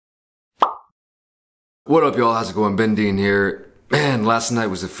What up, y'all? How's it going? BenDeen here. Man, last night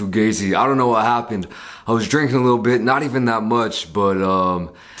was a fugazi. I don't know what happened. I was drinking a little bit, not even that much, but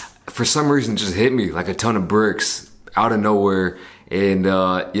for some reason it just hit me like a ton of bricks out of nowhere. And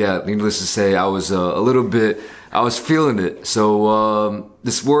yeah, needless to say, I was I was feeling it. So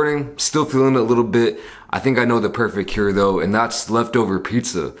this morning, still feeling it a little bit. I think I know the perfect cure though, and that's leftover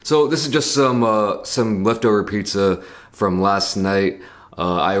pizza. So this is just some leftover pizza from last night.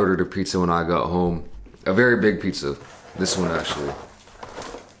 I ordered a pizza when I got home. A very big pizza. This one actually.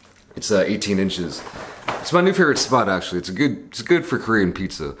 It's 18 inches. It's my new favorite spot actually. It's good for Korean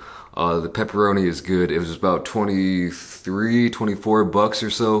pizza. The pepperoni is good. It was about 23, 24 bucks or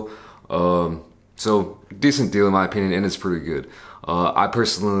so. So decent deal in my opinion, and it's pretty good. I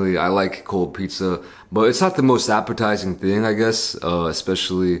personally like cold pizza, but it's not the most appetizing thing, I guess,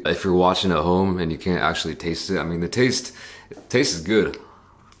 especially if you're watching at home and you can't actually taste it. I mean, the taste is good.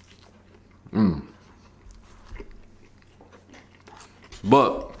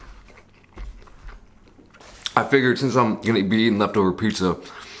 But I figured since I'm gonna be eating leftover pizza,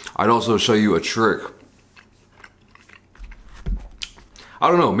 I'd also show you a trick. I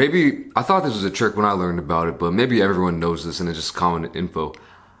don't know, maybe I thought this was a trick when I learned about it, but maybe everyone knows this and it's just common info.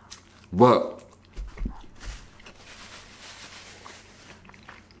 But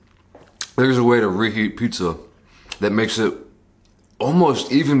there's a way to reheat pizza that makes it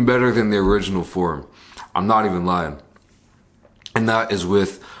almost even better than the original form. I'm not even lying. And that is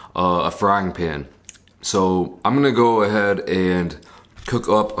with a frying pan. So I'm gonna go ahead and cook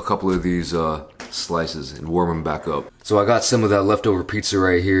up a couple of these slices and warm them back up. So I got some of that leftover pizza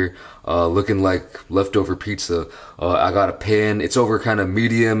right here, looking like leftover pizza. I got a pan. It's over kind of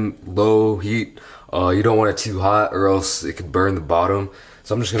medium, low heat. You don't want it too hot or else it could burn the bottom.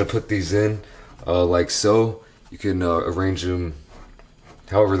 So I'm just gonna put these in like so. You can arrange them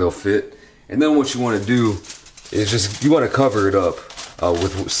however they'll fit. And then what you want to do is just, you want to cover it up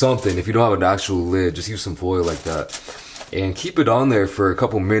with something. If you don't have an actual lid, just use some foil like that. And keep it on there for a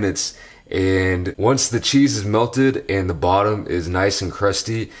couple minutes. And once the cheese is melted and the bottom is nice and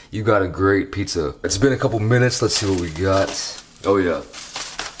crusty, you got a great pizza. It's been a couple minutes. Let's see what we got. Oh yeah.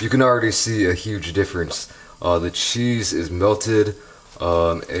 You can already see a huge difference. The cheese is melted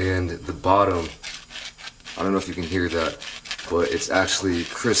and the bottom, I don't know if you can hear that, but it's actually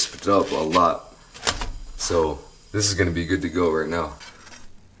crisped up a lot. So this is gonna be good to go right now.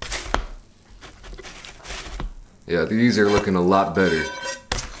 Yeah, these are looking a lot better.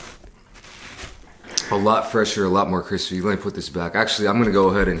 A lot fresher, a lot more crispy. Let me put this back. Actually, I'm gonna go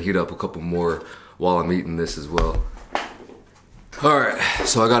ahead and heat up a couple more while I'm eating this as well. Alright,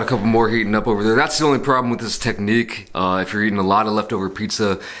 so I got a couple more heating up over there. That's the only problem with this technique. If you're eating a lot of leftover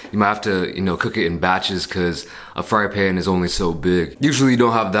pizza, you might have to, cook it in batches because a fry pan is only so big. Usually you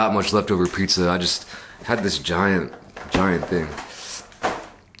don't have that much leftover pizza. I just had this giant thing.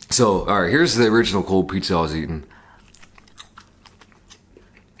 So, alright, here's the original cold pizza I was eating.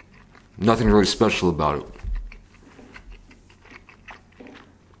 Nothing really special about it.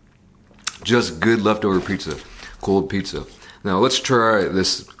 Just good leftover pizza, cold pizza. Now let's try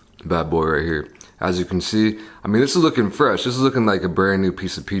this bad boy right here. As you can see, I mean, this is looking fresh. This is looking like a brand new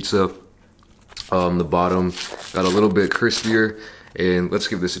piece of pizza. The bottom got a little bit crispier, and let's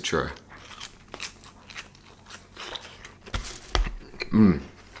give this a try.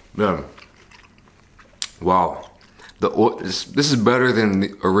 Yeah. Wow. This is better than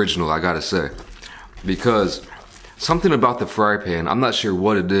the original, I gotta say, because something about the fry pan, I'm not sure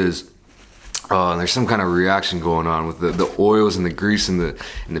what it is. There's some kind of reaction going on with the oils and the grease and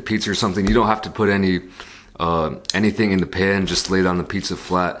the pizza or something. You don't have to put anything in the pan, just lay it on the pizza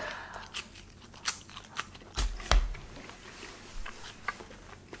flat.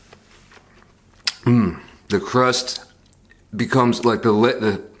 The crust becomes like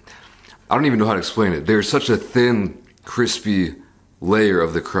I don't even know how to explain it. There's such a thin, crispy layer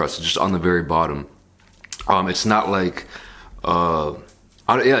of the crust just on the very bottom. It's not like, yeah,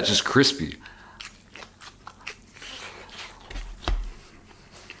 it's just crispy.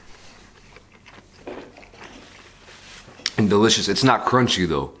 And delicious. It's not crunchy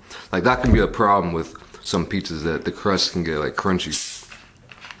though. Like that can be a problem with some pizzas, that the crust can get like crunchy.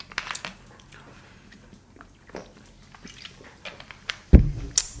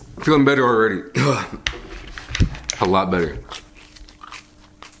 Feeling better already. A lot better.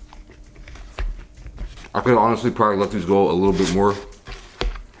 I could honestly probably let these go a little bit more.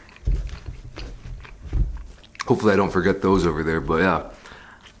 Hopefully I don't forget those over there, but yeah.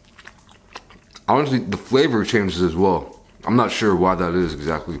 Honestly, the flavor changes as well. I'm not sure why that is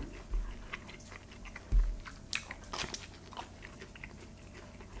exactly.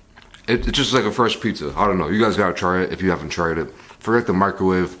 It's just like a fresh pizza. I don't know. You guys gotta try it if you haven't tried it. Forget the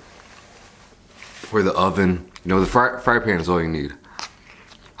microwave or the oven. You know, the fry pan is all you need.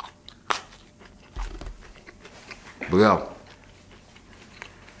 But yeah.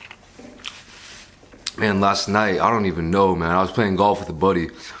 Man, last night, I don't even know, man. I was playing golf with a buddy.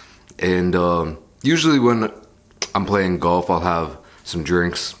 And usually when I'm playing golf, I'll have some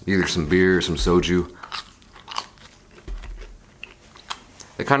drinks. Either some beer or some soju.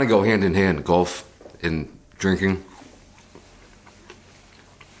 They kind of go hand in hand, golf and drinking.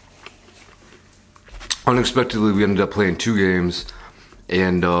 Unexpectedly, we ended up playing 2 games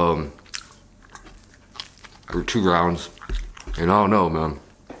and or 2 rounds. And I don't know, man.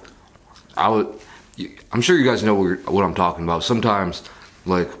 I'm sure you guys know what I'm talking about. Sometimes,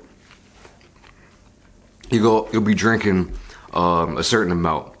 like, you'll be drinking a certain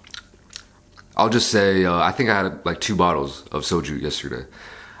amount. I'll just say, I think I had like 2 bottles of soju yesterday.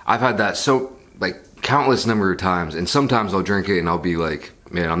 I've had that so, like, countless number of times, and sometimes I'll drink it and I'll be like,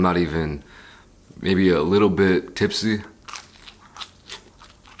 man, I'm not even, maybe a little bit tipsy,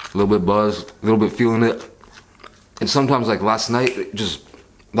 a little bit buzzed, a little bit feeling it. And sometimes, like last night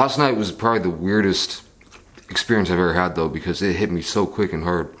was probably the weirdest experience I've ever had, though, because it hit me so quick and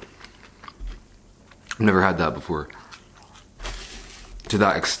hard. I've never had that before, to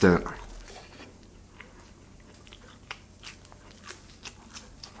that extent.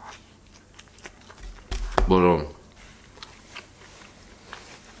 But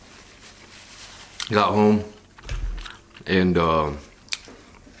got home and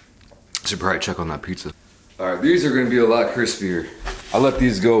should probably check on that pizza. All right, these are gonna be a lot crispier. I let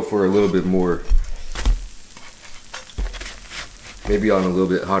these go for a little bit more, maybe on a little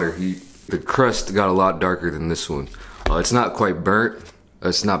bit hotter heat. The crust got a lot darker than this one. It's not quite burnt.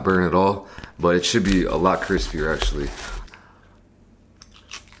 It's not burnt at all, but it should be a lot crispier actually.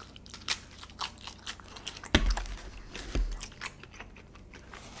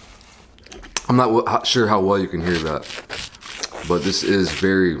 I'm not sure how well you can hear that, but this is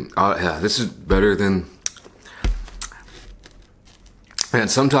very, yeah, this is better than, man,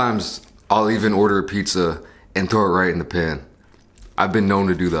 sometimes I'll even order a pizza and throw it right in the pan. I've been known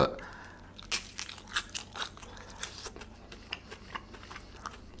to do that.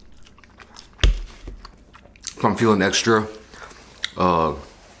 If I'm feeling extra,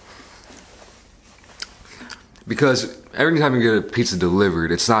 because every time you get a pizza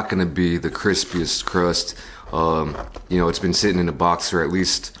delivered, it's not gonna be the crispiest crust. You know, it's been sitting in a box for at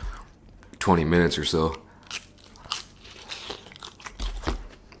least 20 minutes or so.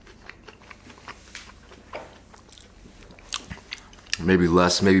 Maybe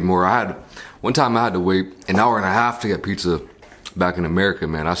less, maybe more. One time I had to wait an hour and a half to get pizza back in America,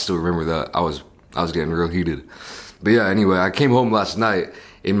 man. I still remember that. I was getting real heated. But yeah, anyway, I came home last night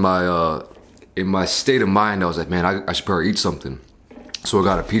in my state of mind. I was like, man, I should probably eat something. So I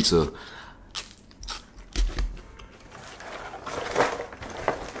got a pizza.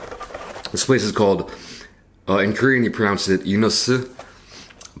 This place is called, in Korean you pronounce it Inus,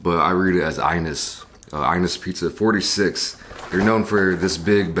 but I read it as Inus. Inus Pizza, 46. They're known for this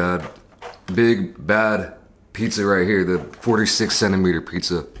big bad pizza right here, the 46 centimeter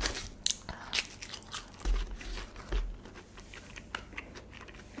pizza.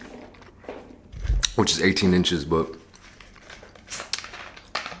 Which is 18 inches, but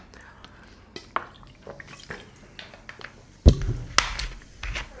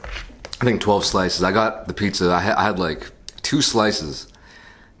I think 12 slices. I got the pizza. I had like 2 slices,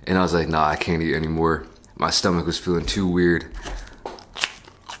 and I was like, nah, I can't eat anymore. My stomach was feeling too weird.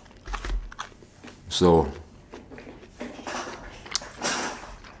 So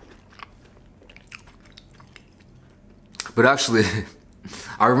but actually,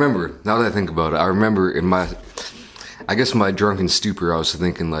 I remember, now that I think about it, I remember in my drunken stupor, I was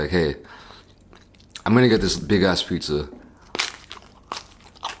thinking like, hey, I'm gonna get this big ass pizza.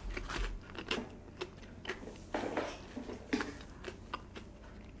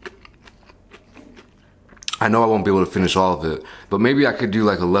 I know I won't be able to finish all of it, but maybe I could do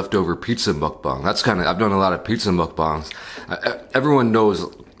like a leftover pizza mukbang. That's kind of, I've done a lot of pizza mukbangs. Everyone knows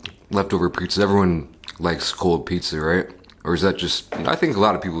leftover pizza. Everyone likes cold pizza, right? Or is that just, I think a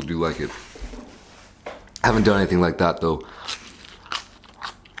lot of people do like it. I haven't done anything like that though.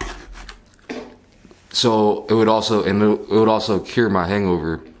 So it would also cure my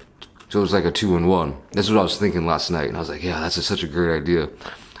hangover. So it was like a 2-in-1. That's what I was thinking last night. And I was like, yeah, that's such a great idea.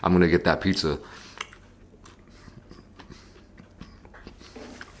 I'm gonna get that pizza.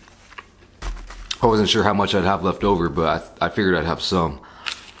 I wasn't sure how much I'd have left over, but I figured I'd have some.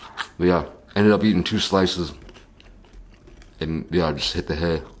 But yeah, ended up eating 2 slices. And yeah, I just hit the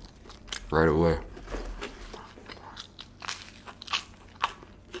hay. right away.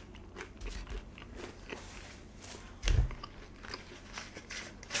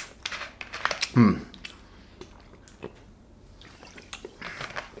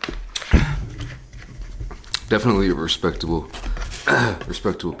 Definitely a respectable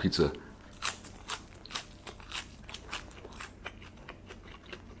pizza.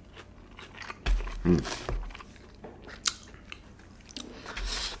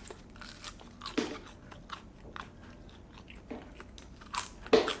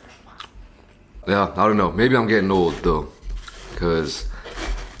 Yeah, I don't know. Maybe I'm getting old though, because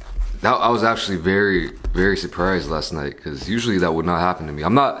I was actually very surprised last night, because usually that would not happen to me.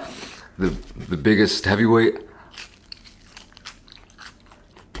 I'm not the biggest heavyweight.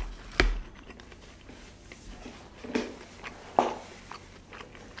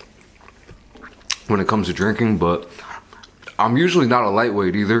 When it comes to drinking, but I'm usually not a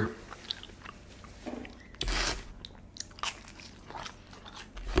lightweight either.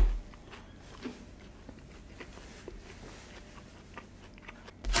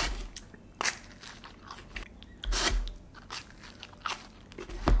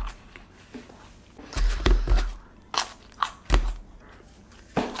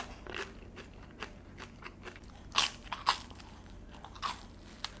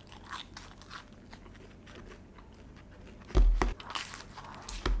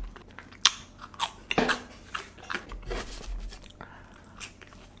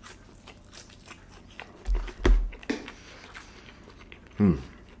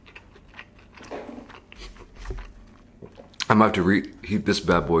 I might have to reheat this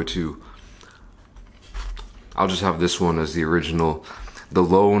bad boy too. I'll just have this one as the original, the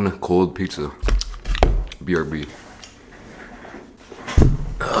lone cold pizza. BRB.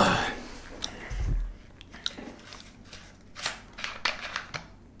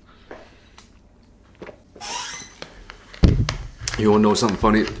 You wanna know something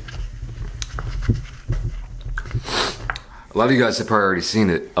funny? A lot of you guys have probably already seen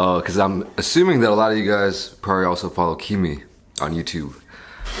it, because I'm assuming that a lot of you guys probably also follow Kimi on YouTube.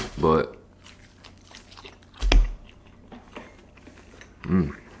 But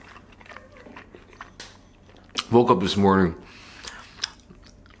woke up this morning,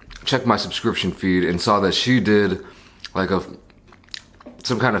 checked my subscription feed, and saw that she did like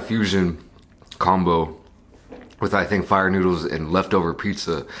some kind of fusion combo with, I think, fire noodles and leftover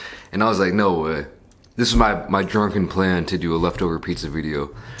pizza, and I was like, no way. This is my drunken plan to do a leftover pizza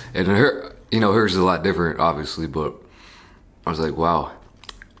video, and hers is a lot different, obviously, but I was like, wow,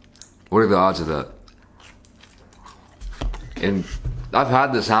 what are the odds of that? And I've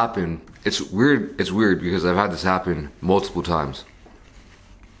had this happen. It's weird because I've had this happen multiple times.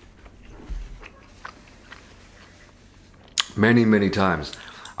 Many times.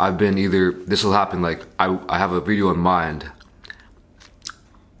 I've been either, this will happen, like I have a video in mind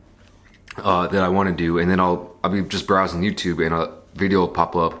that I want to do, and then I'll be just browsing YouTube and a video will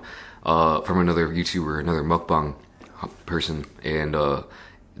pop up from another YouTuber, another mukbang person, and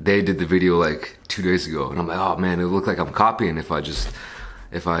they did the video like 2 days ago, and I'm like, oh man, it looked like I'm copying if I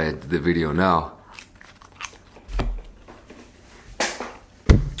did the video now.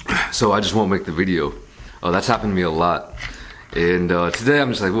 So I just won't make the video. That's happened to me a lot, and today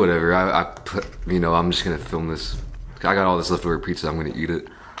I'm just like, whatever. I'm just gonna film this. I got all this leftover pizza. I'm gonna eat it.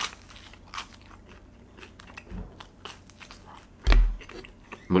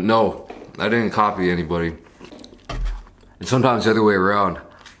 But no, I didn't copy anybody. And sometimes the other way around.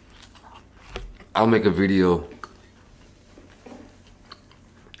 I'll make a video,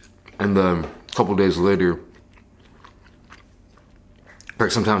 and then a couple days later, or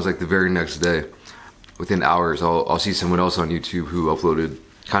sometimes like the very next day, within hours, I'll see someone else on YouTube who uploaded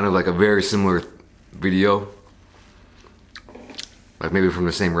kind of like a very similar video, like maybe from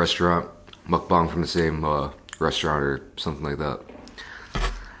the same restaurant, mukbang from the same restaurant or something like that.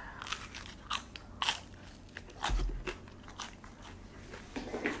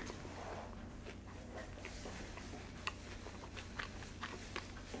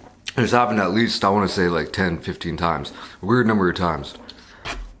 It's happened at least, I want to say, like 10, 15 times. A weird number of times.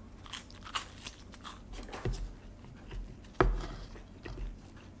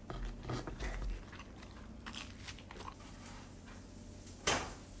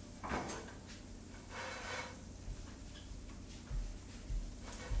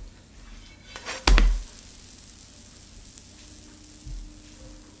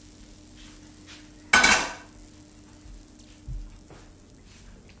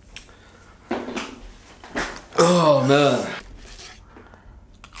 Oh man.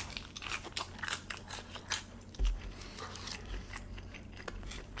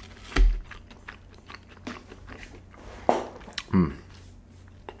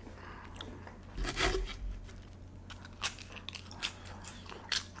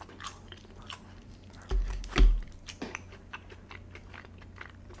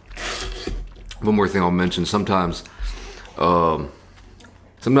 One more thing I'll mention, sometimes the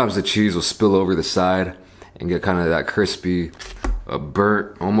cheese will spill over the side and get kind of that crispy,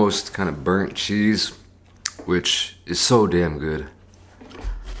 burnt, almost kind of burnt cheese, which is so damn good.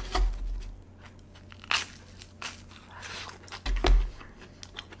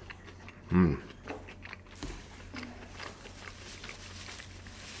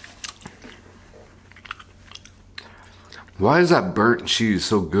 Why is that burnt cheese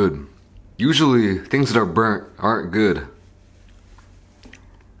so good? Usually, things that are burnt aren't good.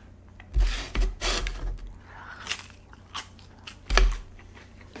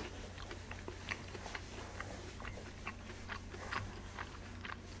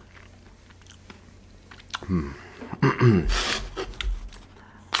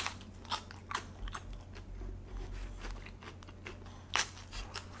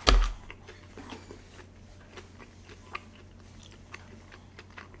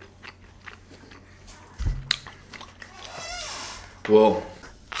 Well,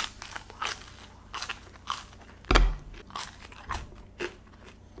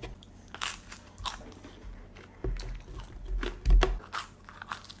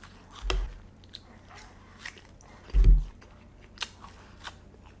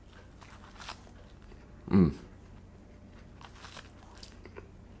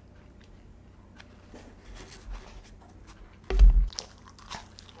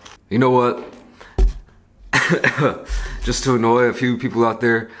 you know what? Just to annoy a few people out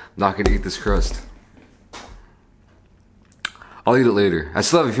there, I'm not gonna eat this crust. I'll eat it later. I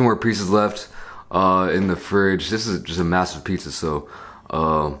still have a few more pieces left in the fridge. This is just a massive pizza, so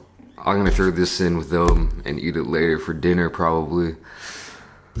I'm gonna throw this in with them and eat it later for dinner probably.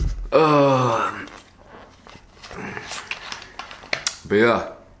 But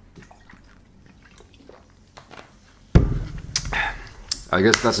yeah. I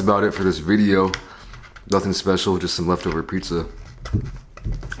guess that's about it for this video. Nothing special, just some leftover pizza.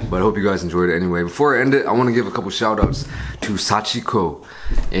 But I hope you guys enjoyed it anyway. Before I end it, I want to give a couple shout outs to Sachiko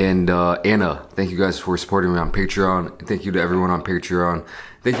and Anna. Thank you guys for supporting me on Patreon. And thank you to everyone on Patreon.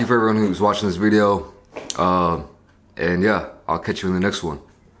 Thank you for everyone who's watching this video. And yeah, I'll catch you in the next one.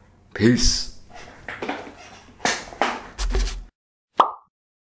 Peace.